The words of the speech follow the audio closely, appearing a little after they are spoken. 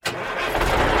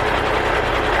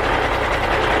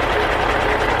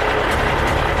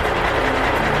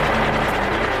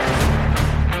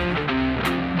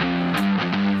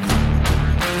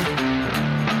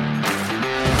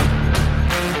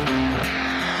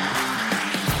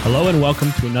Hello and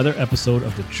welcome to another episode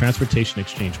of the Transportation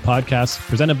Exchange podcast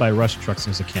presented by Rush Truck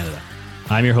Centers of Canada.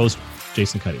 I'm your host,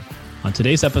 Jason Cuddy. On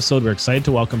today's episode, we're excited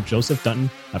to welcome Joseph Dutton,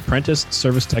 apprentice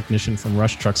service technician from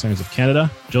Rush Truck Centers of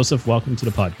Canada. Joseph, welcome to the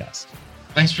podcast.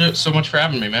 Thanks so much for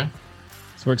having me, man.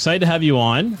 So we're excited to have you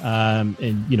on,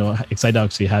 and excited to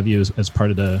actually have you as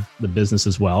part of the business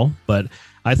as well. But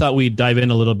I thought we'd dive in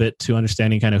a little bit to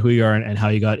understanding kind of who you are and how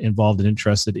you got involved and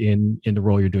interested in the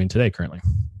role you're doing today currently.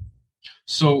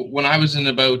 So when I was in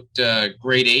about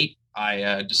grade 8,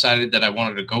 I decided that I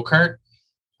wanted a go-kart.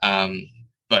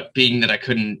 But being that I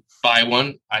couldn't buy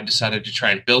one, I decided to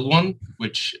try and build one,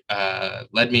 which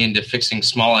led me into fixing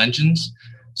small engines.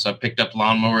 So I picked up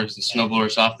lawnmowers and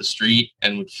snowblowers off the street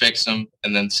and would fix them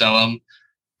and then sell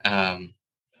them,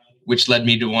 which led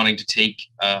me to wanting to take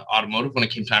automotive when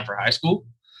it came time for high school.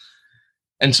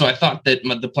 And so I thought that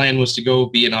the plan was to go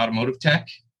be an automotive tech,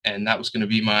 and that was going to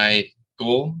be my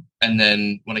goal. And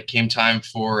then when it came time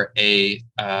for a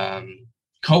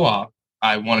co-op,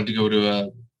 I wanted to go to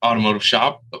an automotive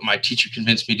shop, but my teacher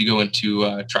convinced me to go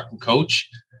into truck and coach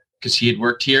because he had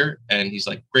worked here, and he's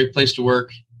like, great place to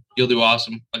work. You'll do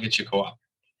awesome. I'll get you a co-op.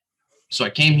 So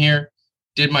I came here,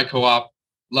 did my co-op,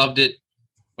 loved it.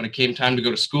 When it came time to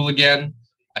go to school again,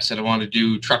 I said I wanted to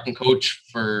do truck and coach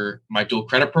for my dual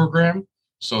credit program.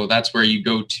 So that's where you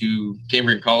go to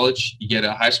Cambrian College. You get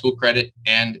a high school credit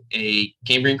and a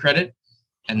Cambrian credit,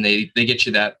 and they get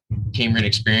you that Cambrian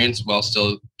experience while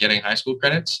still getting high school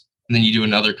credits. And then you do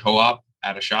another co-op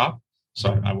at a shop.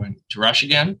 So I went to Rush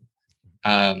again.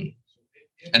 And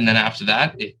then after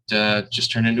that, it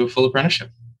just turned into a full apprenticeship.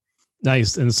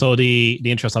 Nice. And so the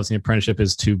interest obviously in apprenticeship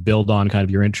is to build on kind of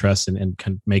your interests and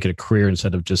kind of make it a career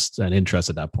instead of just an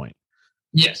interest at that point.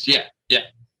 Yes. Yeah.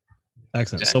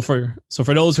 Excellent. Exactly. So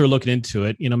for those who are looking into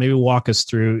it, maybe walk us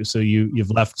through. So you've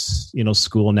left,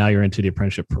 school. Now you're into the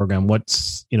apprenticeship program.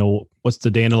 What's the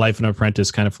day in the life of an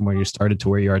apprentice kind of from where you started to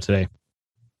where you are today?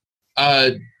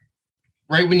 Right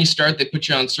when you start, they put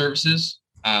you on services.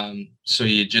 So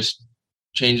you just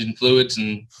changing fluids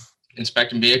and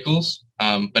inspecting vehicles.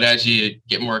 But as you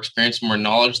get more experience, more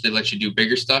knowledge, they let you do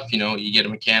bigger stuff. You get a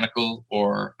mechanical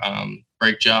or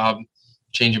brake job,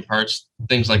 changing parts,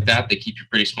 things like that. They keep you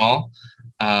pretty small.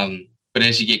 But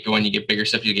as you get going, you get bigger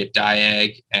stuff. You get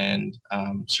diag and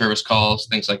service calls,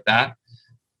 things like that.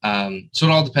 So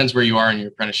it all depends where you are in your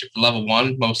apprenticeship. For level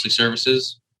 1, mostly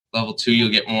services. Level 2,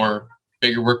 you'll get more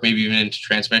bigger work, maybe even into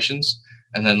transmissions.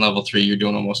 And then level 3, you're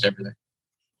doing almost everything.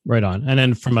 Right on. And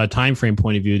then from a time frame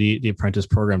point of view, the apprentice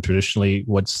program traditionally,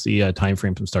 what's the time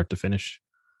frame from start to finish?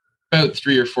 About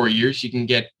 3 or 4 years. You can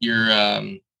get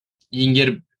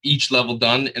each level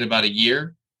done in about a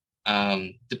year,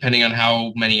 depending on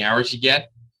how many hours you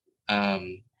get.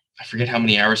 I forget how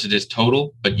many hours it is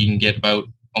total, but you can get about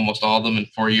almost all of them in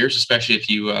 4 years, especially if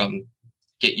you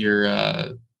get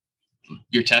your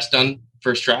test done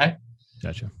first try.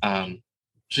 Gotcha.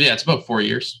 So yeah, it's about 4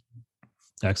 years.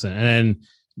 Excellent. And then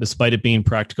despite it being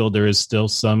practical, there is still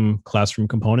some classroom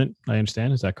component, I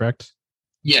understand. Is that correct?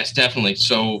 Yes, definitely.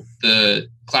 So the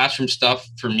classroom stuff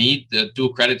for me, the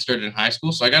dual credit started in high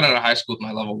school. So I got out of high school with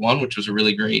my level 1, which was a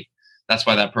really great. That's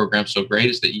why that program's so great,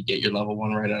 is that you get your level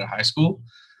 1 right out of high school.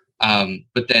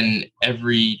 But then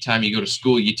every time you go to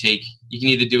school, you can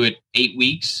either do it 8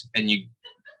 weeks and you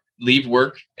leave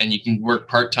work, and you can work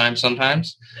part-time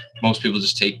sometimes. Most people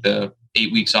just take the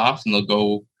 8 weeks off, and they'll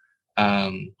go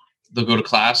to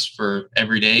class for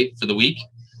every day for the week.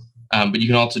 But you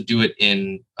can also do it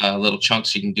in little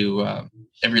chunks. You can do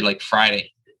every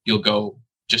Friday, you'll go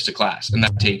just to class, and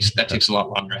that takes a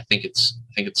lot longer. I think it's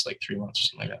like 3 months or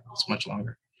something like that. It's much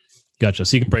longer. Gotcha.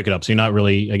 So you can break it up. So you're not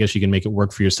really, I guess you can make it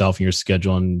work for yourself and your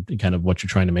schedule and kind of what you're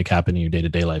trying to make happen in your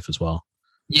day-to-day life as well.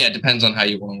 Yeah, it depends on how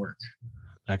you want to work.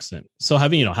 Excellent. So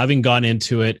having gone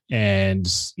into it, and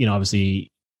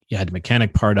obviously you had the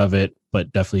mechanic part of it, but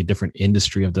definitely a different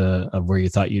industry of where you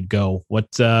thought you'd go.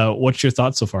 What's your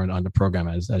thoughts so far on the program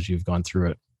as you've gone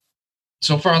through it?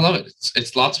 So far, I love it.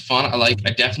 It's lots of fun. I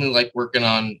definitely like working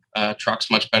on trucks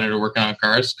much better than working on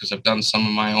cars, because I've done some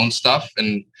of my own stuff,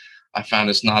 and I found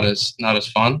it's not as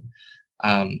fun.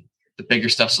 The bigger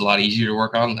stuff's a lot easier to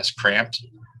work on, less cramped.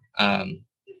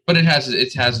 But it has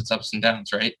its ups and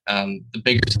downs, right? The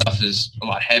bigger stuff is a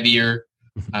lot heavier.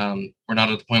 We're not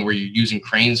at the point where you're using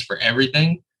cranes for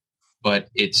everything, but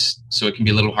it can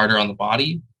be a little harder on the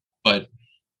body, but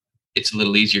it's a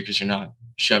little easier because you're not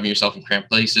shoving yourself in cramped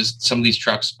places. Some of these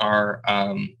trucks are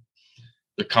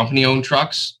they're company owned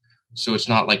trucks, so it's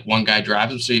not like one guy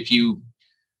drives them. So if you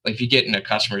get in a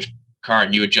customer's car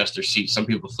and you adjust their seat, some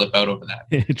people flip out over that.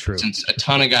 True. Since a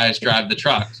ton of guys drive the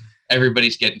trucks,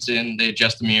 everybody's getting in, they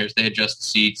adjust the mirrors, they adjust the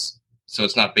seats. So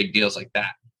it's not big deals like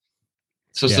that.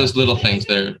 So it's Yeah. those little things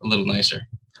that are a little nicer.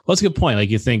 Well, that's a good point. Like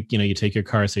you think, you take your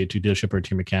car, say to a dealership or to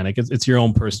your mechanic, it's your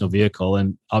own personal vehicle.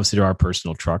 And obviously there are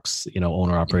personal trucks,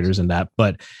 owner operators and that,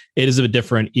 but it is a bit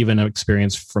different, even an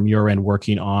experience from your end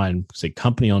working on, say,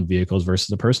 company owned vehicles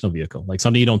versus a personal vehicle, like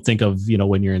something you don't think of,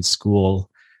 when you're in school,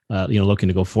 looking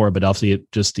to go forward, but obviously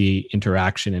just the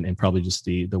interaction and probably just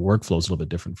the workflow is a little bit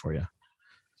different for you.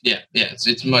 Yeah.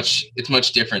 It's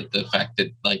much different. The fact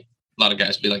that like a lot of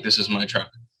guys be like, this is my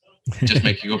truck. Just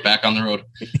make you go back on the road.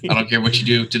 I don't care what you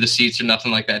do to the seats or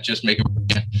nothing like that. Just make it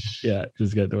work. Yeah,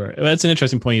 just get to work. That's an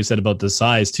interesting point you said about the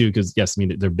size too, because yes, I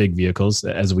mean they're big vehicles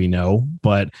as we know,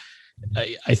 but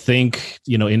I think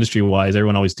industry wise,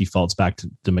 everyone always defaults back to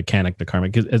the mechanic, the car,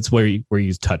 because it's where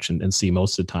you touch and see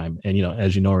most of the time. And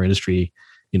as our industry,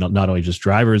 not only just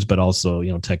drivers but also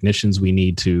technicians, we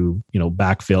need to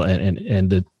backfill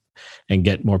and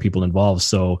get more people involved.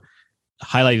 So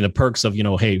highlighting the perks of,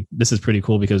 hey, this is pretty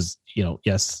cool because,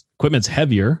 yes, equipment's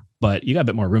heavier, but you got a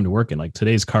bit more room to work in. Like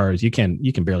today's cars, you can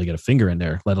barely get a finger in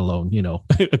there, let alone,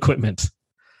 equipment.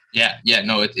 Yeah.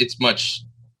 No, it's much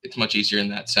easier in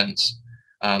that sense.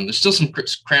 There's still some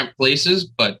cramped places,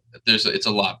 but it's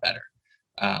a lot better.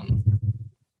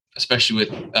 Especially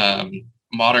with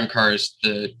modern cars,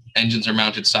 the engines are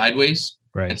mounted sideways,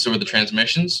 right? And so are the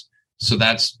transmissions. So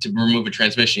that's to remove a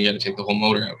transmission, you got to take the whole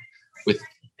motor out. With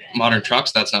modern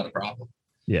trucks, that's not a problem.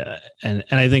 Yeah. And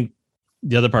I think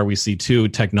the other part we see too,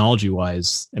 technology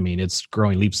wise, I mean, it's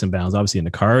growing leaps and bounds, obviously in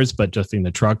the cars, but just in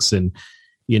the trucks and,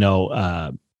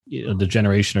 the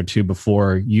generation or two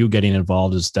before you getting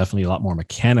involved is definitely a lot more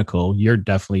mechanical. You're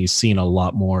definitely seeing a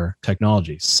lot more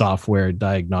technology, software,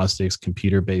 diagnostics,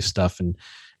 computer-based stuff. And,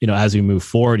 as we move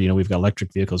forward, we've got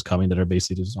electric vehicles coming that are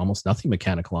basically just almost nothing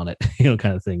mechanical on it,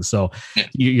 kind of thing. So yeah.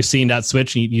 You're seeing that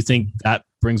switch. And you think that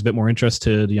brings a bit more interest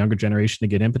to the younger generation to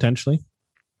get in potentially?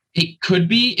 It could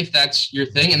be if that's your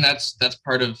thing. And that's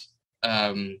part of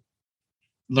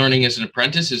learning as an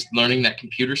apprentice is learning that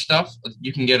computer stuff.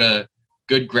 You can get a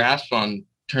good grasp on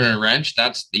turning a wrench.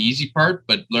 That's the easy part,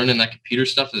 but learning that computer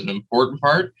stuff is an important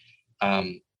part.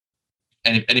 And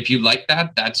if you like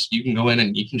that, you can go in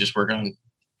and you can just work on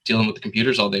dealing with the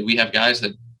computers all day. We have guys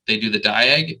that they do the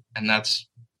diag, and that's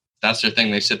their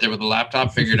thing. They sit there with a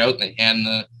laptop, figure it out, and they hand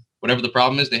whatever the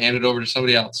problem is, they hand it over to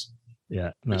somebody else.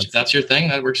 Yeah. If that's your thing,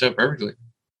 that works out perfectly.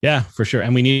 Yeah, for sure.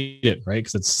 And we need it, right?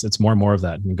 Because it's more and more of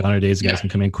that. I mean, gone are days, guys can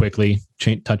come in quickly,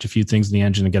 touch a few things in the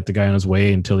engine and get the guy on his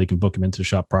way until they can book him into the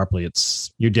shop properly.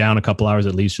 You're down a couple hours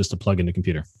at least just to plug in the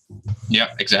computer. Yeah,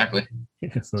 exactly.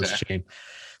 So it's a shame.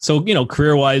 So,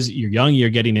 career-wise, you're young, you're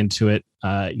getting into it.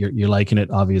 You're liking it,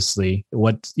 obviously.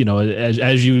 What,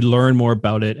 as you learn more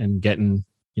about it and getting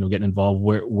involved,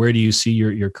 where do you see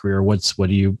your career? What are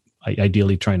you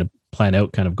ideally trying to plan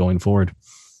out kind of going forward?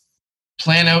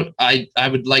 Plan out, I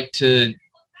would like to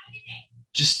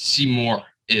just see more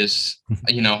is,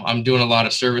 I'm doing a lot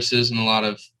of services and a lot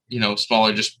of,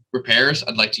 smaller just repairs.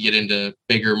 I'd like to get into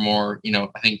bigger, more,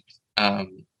 I think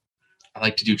I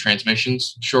like to do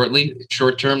transmissions short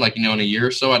term, like, in a year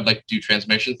or so, I'd like to do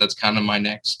transmissions. That's kind of my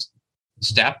next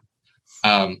step.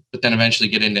 But then eventually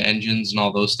get into engines and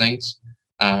all those things.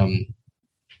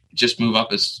 Just move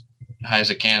up as high as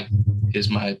I can is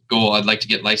my goal. I'd like to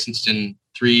get licensed in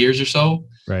 3 years or so.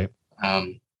 Right.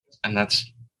 And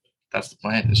that's the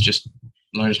plan, is just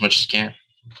learn as much as you can.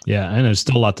 Yeah. And there's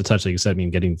still a lot to touch. Like you said, I mean,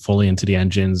 getting fully into the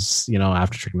engines,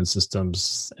 after treatment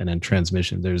systems and then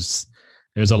transmission, there's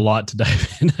a lot to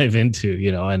dive into,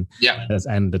 and yeah.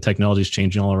 And the technology is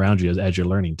changing all around you as you're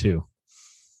learning too.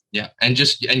 Yeah. And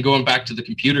going back to the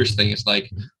computers thing, it's like,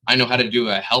 I know how to do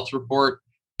a health report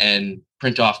and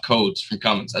print off codes from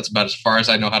Cummins. That's about as far as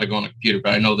I know how to go on a computer,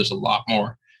 but I know there's a lot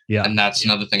more. Yeah. And that's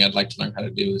another thing I'd like to learn how to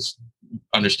do is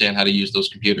understand how to use those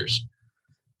computers.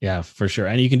 Yeah, for sure.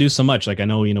 And you can do so much. Like I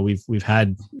know, we've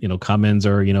had, Cummins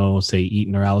or, say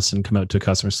Eaton or Allison come out to a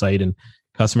customer site and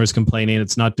customers complaining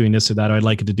it's not doing this or that, or I'd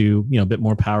like it to do, a bit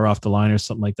more power off the line or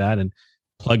something like that, and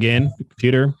plug in the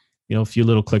computer, a few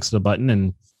little clicks of the button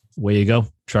and away you go.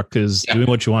 Truck is doing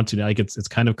what you want to. Like it's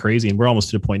kind of crazy. And we're almost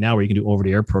to the point now where you can do over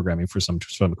the air programming for some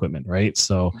equipment, right?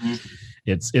 So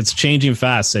it's changing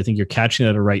fast. I think you're catching it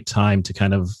at the right time to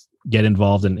kind of get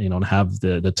involved and, and have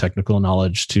the technical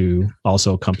knowledge to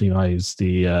also accompanize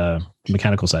the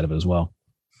mechanical side of it as well.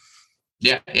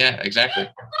 Yeah, exactly.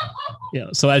 Yeah.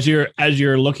 So as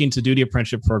you're looking to do the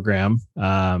apprenticeship program,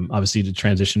 obviously to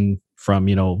transition from,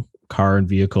 personal car and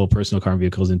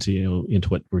vehicles into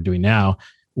what we're doing now,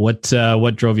 what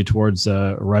drove you towards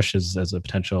Rush as a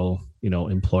potential,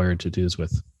 employer to do this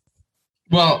with?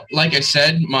 Well, like I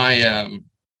said,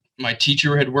 my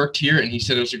teacher had worked here and he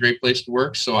said it was a great place to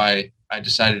work. So I I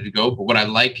decided to go. But what I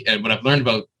like and what I've learned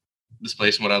about this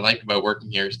place and what I like about working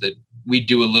here is that we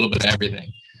do a little bit of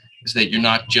everything. Is that you're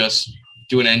not just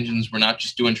doing engines, we're not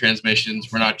just doing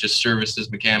transmissions, we're not just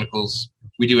services, mechanicals.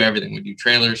 We do everything. We do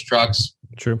trailers, trucks.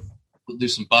 True. We'll do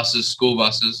some buses, school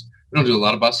buses. We don't do a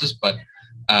lot of buses, but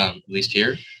at least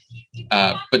here.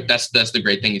 But that's the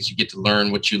great thing is you get to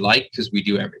learn what you like because we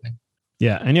do everything.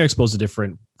 Yeah, and you're exposed to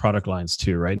different product lines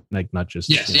too, right? Like not just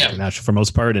international for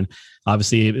most part, and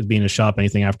obviously it being a shop,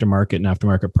 anything aftermarket and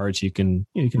aftermarket parts, you can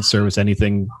service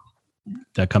anything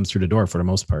that comes through the door for the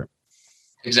most part.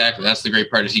 Exactly, that's the great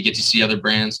part is you get to see other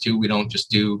brands too. We don't just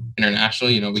do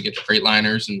international. We get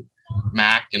Freightliners and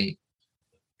Mack and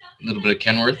a little bit of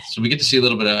Kenworth, so we get to see a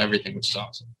little bit of everything, which is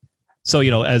awesome. So,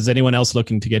 as anyone else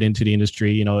looking to get into the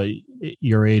industry,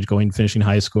 your age, finishing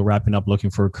high school, wrapping up, looking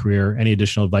for a career, any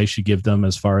additional advice you give them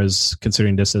as far as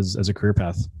considering this as a career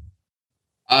path?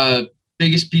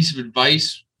 Biggest piece of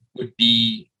advice would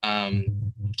be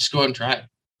just go out and try it.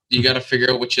 You got to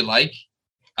figure out what you like.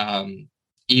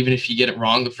 Even if you get it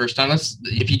wrong the first time,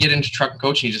 if you get into truck and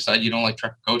coach and you decide you don't like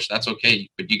truck and coach, that's okay.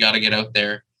 But you got to get out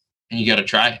there and you got to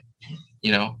try it.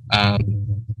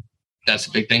 That's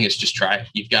the big thing is just try it.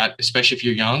 You've got, especially if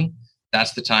you're young,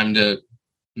 that's the time to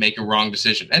make a wrong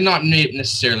decision, and not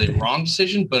necessarily a wrong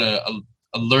decision, but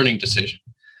a learning decision.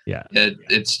 Yeah.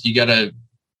 You got to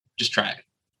just try it.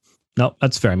 No,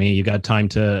 that's fair. I mean, you got time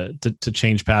to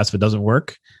change paths if it doesn't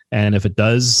work. And if it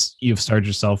does, you've started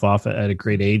yourself off at a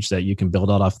great age that you can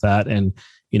build out off that. And,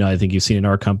 I think you've seen in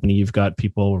our company, you've got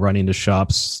people running the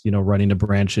shops, running the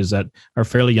branches that are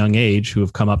fairly young age who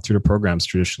have come up through the programs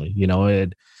traditionally.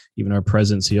 Even our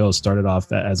president CEO started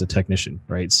off as a technician,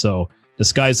 right? So the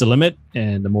sky's the limit,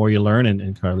 and the more you learn,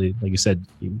 and Carly, like you said,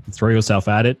 you throw yourself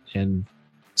at it and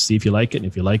see if you like it. And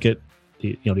if you like it,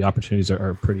 the opportunities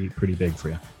are pretty big for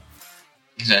you.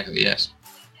 Exactly. Yes.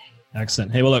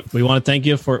 Excellent. Hey, well, look, we want to thank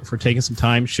you for taking some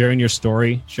time, sharing your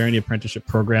story, sharing the apprenticeship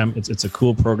program. It's a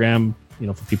cool program,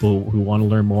 for people who want to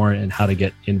learn more and how to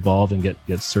get involved and get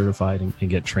certified and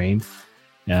get trained.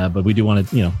 But we do want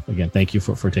to, again, thank you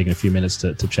for taking a few minutes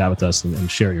to chat with us and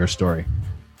share your story.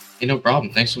 Hey, no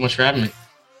problem. Thanks so much for having me.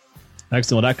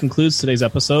 Excellent. Well, that concludes today's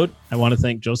episode. I want to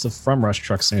thank Joseph from Rush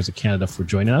Truck Slingers of Canada for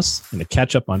joining us. And to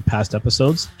catch up on past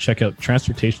episodes, check out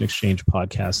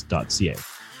transportationexchangepodcast.ca.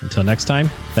 Until next time,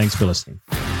 thanks for listening.